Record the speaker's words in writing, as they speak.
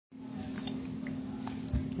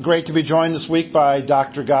Great to be joined this week by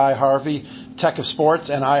Dr. Guy Harvey, Tech of Sports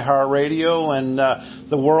and iHeartRadio, and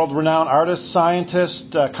the world-renowned artist,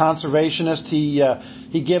 scientist, conservationist.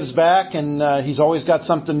 He gives back, and he's always got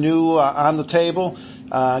something new on the table.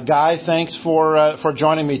 Guy, thanks for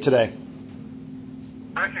joining me today.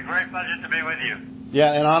 Rick, a great pleasure to be with you.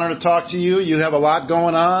 Yeah, an honor to talk to you. You have a lot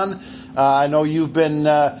going on. I know you've been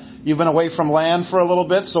away from land for a little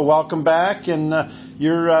bit, so welcome back. And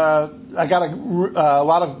I got a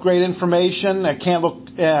lot of great information. I can't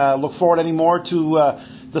look forward anymore to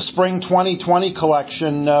the Spring 2020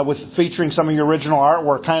 collection featuring some of your original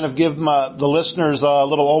artwork. Kind of give the listeners a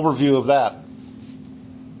little overview of that.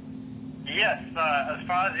 Yes, as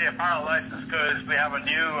far as the apparel license goes, we have a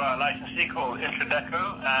new licensee called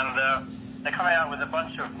Introdeco, and they're coming out with a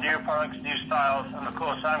bunch of new products, new styles, and of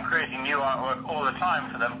course I'm creating new artwork all the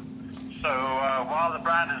time for them. So while the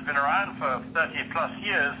brand has been around for 30 plus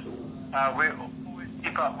years, we always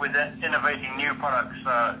keep up with innovating new products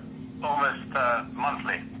almost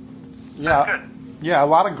monthly. Yeah. That's good. Yeah, a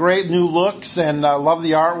lot of great new looks, and I love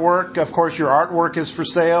the artwork. Of course, your artwork is for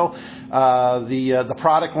sale. The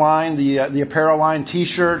product line, the apparel line,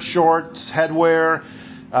 T-shirts, shorts, headwear,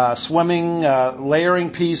 swimming,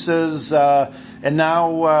 layering pieces, and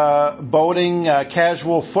now boating,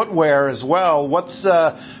 casual footwear as well. What's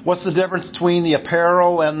the difference between the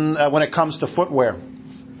apparel and when it comes to footwear?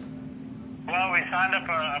 Well, we signed up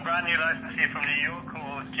a brand new licensee from New York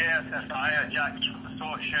called JSSI, Jack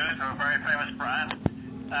Source Shoes. They're a very famous brand,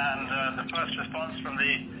 and the first response from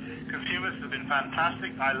the consumers has been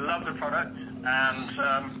fantastic. I love the product, and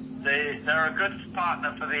they're a good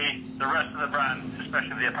partner for the rest of the brand,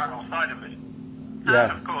 especially the apparel side of it.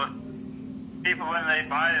 Yeah. And of course, people, when they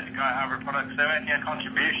buy the Guy Harvey products, they're making a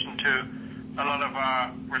contribution to a lot of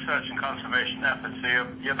our research and conservation efforts. So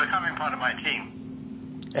you're becoming part of my team.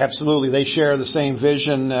 Absolutely. They share the same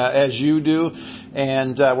vision as you do.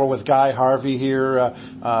 And we're with Guy Harvey here,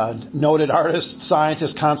 noted artist,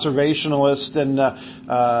 scientist, conservationalist. And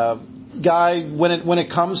Guy, when it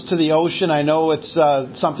comes to the ocean, I know it's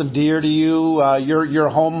something dear to you. You're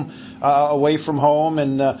home, away from home.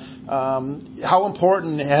 And how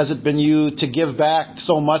important has it been you to give back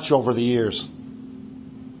so much over the years?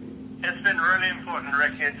 It's been really important,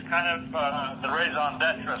 Rick. It's kind of the raison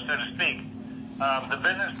d'etre, so to speak. The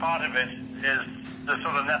business part of it is the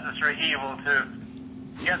sort of necessary evil to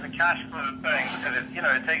get the cash flow going, because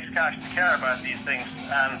it takes cash to care about these things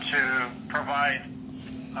and to provide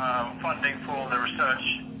funding for the research,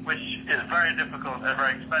 which is very difficult and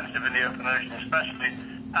very expensive in the open ocean especially,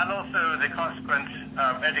 and also the consequent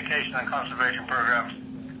education and conservation programs.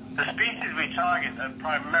 The species we target are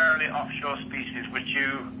primarily offshore species, which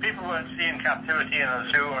people won't see in captivity in a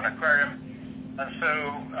zoo or an aquarium, and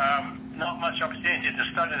so not much opportunity to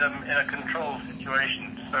study them in a controlled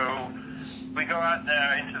situation. So we go out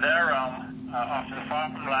there into their realm, often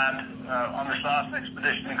far from land. On this last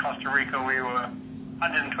expedition in Costa Rica, we were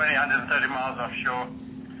 120, 130 miles offshore.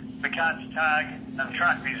 We catch, tag, and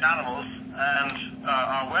track these animals, and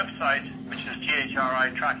our website, which is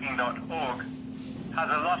ghritracking.org, has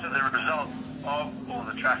a lot of the results of all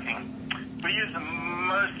the tracking. We use the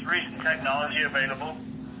most recent technology available,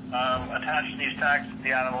 attach these tags to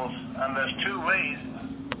the animals, and there's two ways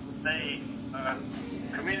they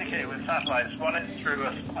communicate with satellites. One is through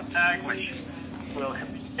a spot tag, which will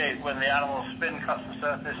communicate when the animals spin, cuts the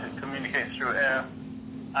surface. It communicates through air,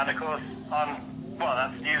 and of course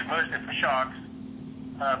that's used mostly for sharks,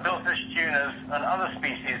 billfish, tunas, and other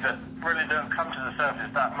species that really don't come to the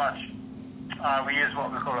surface that much. We use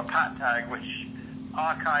what we call a PAT tag, which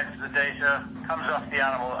archives the data, comes off the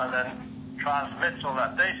animal, and then transmits all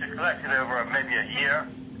that data collected over maybe a year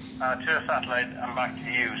to a satellite and back to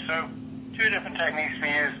you. So two different techniques we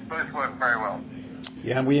use, both work very well.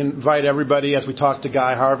 Yeah, and we invite everybody, as we talk to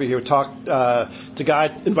Guy Harvey here,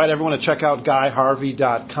 invite everyone to check out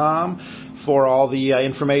GuyHarvey.com for all the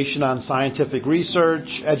information on scientific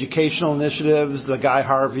research, educational initiatives, the Guy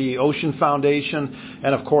Harvey Ocean Foundation,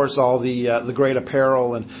 and of course all the great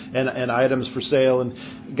apparel and items for sale. And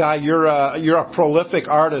Guy, you're a prolific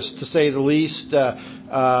artist, to say the least.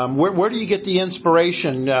 Where do you get the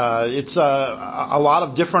inspiration? It's a lot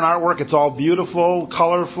of different artwork. It's all beautiful,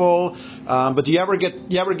 colorful. But do you ever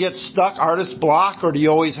get stuck, artist block, or do you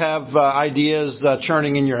always have ideas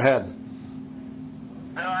churning in your head?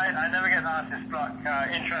 No, I never get artist block.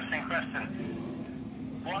 Interesting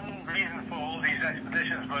question. One reason for all these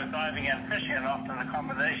expeditions, both diving and fishing, and often a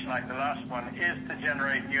combination like the last one, is to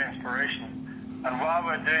generate new inspiration. And while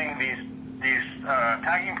we're doing these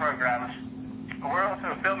tagging programs, we're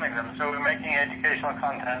also filming them, so we're making educational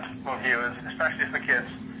content for viewers, especially for kids,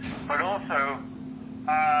 but also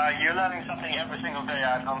You're learning something every single day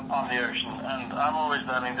out on the ocean, and I'm always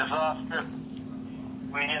learning. This last trip,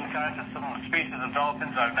 we encountered some species of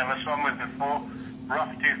dolphins I've never swum with before,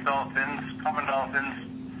 rough-toothed dolphins, common dolphins,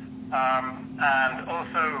 and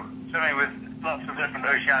also swimming with lots of different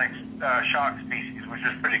oceanic shark species, which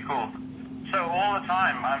is pretty cool. So all the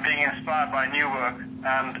time I'm being inspired by new work,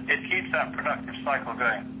 and it keeps that productive cycle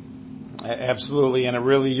going. Absolutely, and it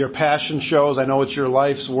really, your passion shows. I know it's your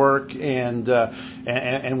life's work, and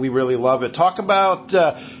we really love it. Talk about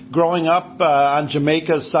growing up on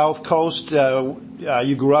Jamaica's south coast.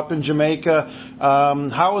 You grew up in Jamaica.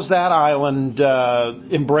 How has that island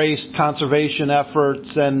embraced conservation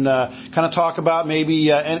efforts, and kind of talk about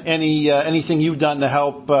maybe anything you've done to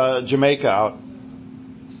help Jamaica out?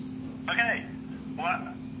 Okay,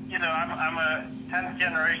 well, you know, I'm a 10th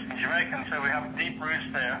generation Jamaican, so we have deep roots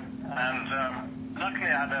there. And luckily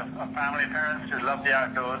I had a family, parents who loved the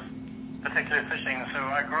outdoors, particularly fishing, so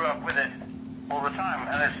I grew up with it all the time.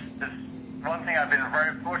 And it's one thing I've been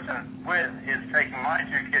very fortunate with is taking my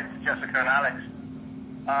two kids, Jessica and Alex,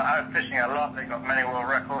 out fishing a lot. They got many world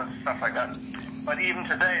records, stuff like that. But even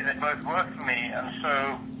today, they both work for me, and so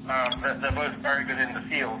they're both very good in the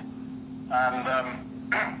field.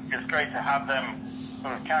 And it's great to have them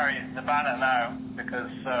sort of carry the banner now, because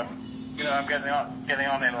you know, I'm getting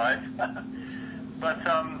on in life. But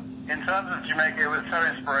in terms of Jamaica, it was so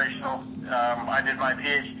inspirational. I did my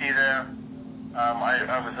PhD there.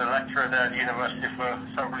 I was a lecturer there at the university for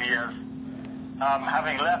several years.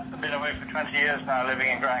 Having left and been away for 20 years now,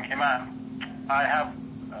 living in Grand Cayman, I have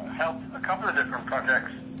helped a couple of different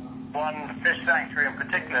projects. One fish sanctuary in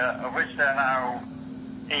particular, of which there are now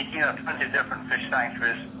 18 or 20 different fish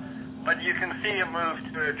sanctuaries. But you can see a move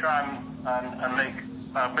to try and make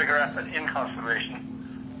a bigger effort in conservation.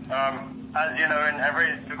 As you know, in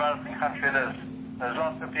every developing country, there's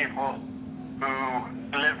lots of people who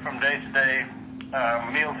live from day to day,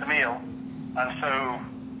 meal to meal, and so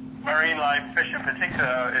marine life, fish in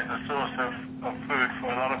particular, is a source of food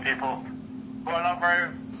for a lot of people who are not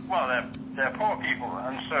very well. They're poor people,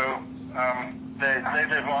 and so they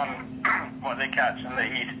live on what they catch and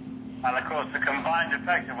they eat. And of course, the combined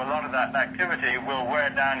effect of a lot of that activity will wear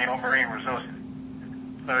down your marine resources.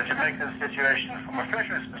 So Jamaica's situation from a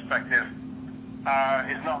fisheries perspective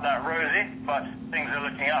is not that rosy, but things are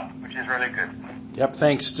looking up, which is really good. Yep,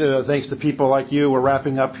 thanks to people like you. We're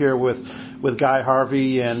wrapping up here with Guy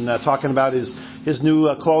Harvey and talking about his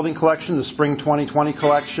new clothing collection, the Spring 2020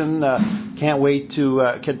 collection. Can't wait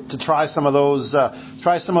to try some of those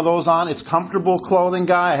on. It's comfortable clothing,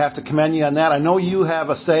 Guy. I have to commend you on that. I know you have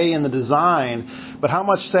a say in the design, but how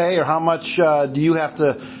much say or how much do you have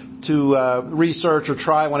to research or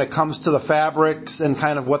try when it comes to the fabrics and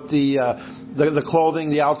kind of what the clothing,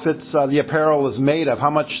 the outfits, the apparel is made of? How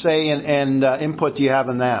much say and input do you have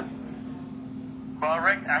in that? Well,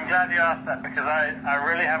 Rick, I'm glad you asked that, because I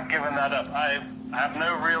really have given that up. I have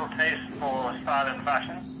no real taste for style and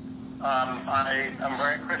fashion. I am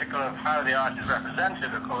very critical of how the art is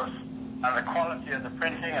represented, of course, and the quality of the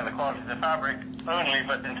printing and the quality of the fabric only,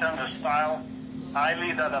 but in terms of style, I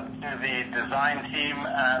leave that up to the design team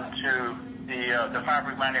and to the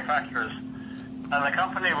fabric manufacturers. And the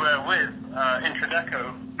company we're with,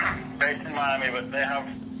 Introdeco, based in Miami, but they have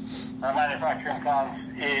manufacturing plants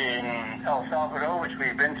in El Salvador, which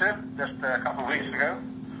we've been to just a couple of weeks ago.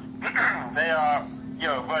 They are,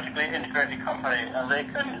 a vertically integrated company, and they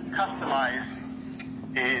can customize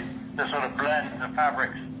the sort of blends of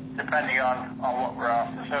fabrics depending on what we're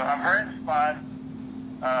after. So I'm very inspired,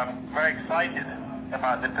 very excited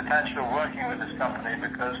about the potential of working with this company,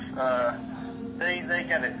 because they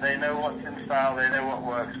get it. They know what's in style. They know what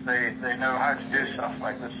works. They know how to do stuff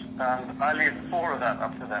like this. And I leave all of that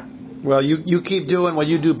up to them. Well, you keep doing what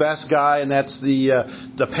you do best, Guy, and that's the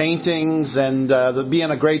paintings and being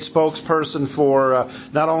a great spokesperson for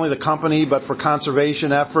not only the company but for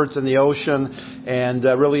conservation efforts in the ocean, and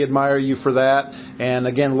really admire you for that. And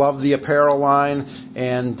again, love the apparel line,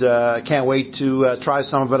 and can't wait to try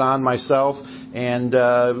some of it on myself. And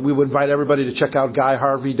we would invite everybody to check out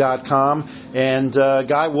GuyHarvey.com. And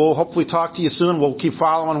Guy, we'll hopefully talk to you soon. We'll keep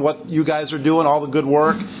following what you guys are doing, all the good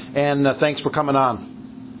work, and thanks for coming on.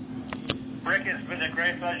 Rick, it's been a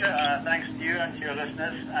great pleasure. Thanks to you and to your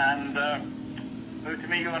listeners, and hope to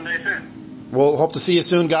meet you one day soon. We'll hope to see you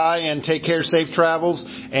soon, Guy, and take care, safe travels,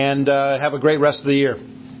 and have a great rest of the year.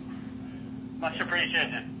 Much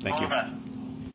appreciated. Thank you. All the best.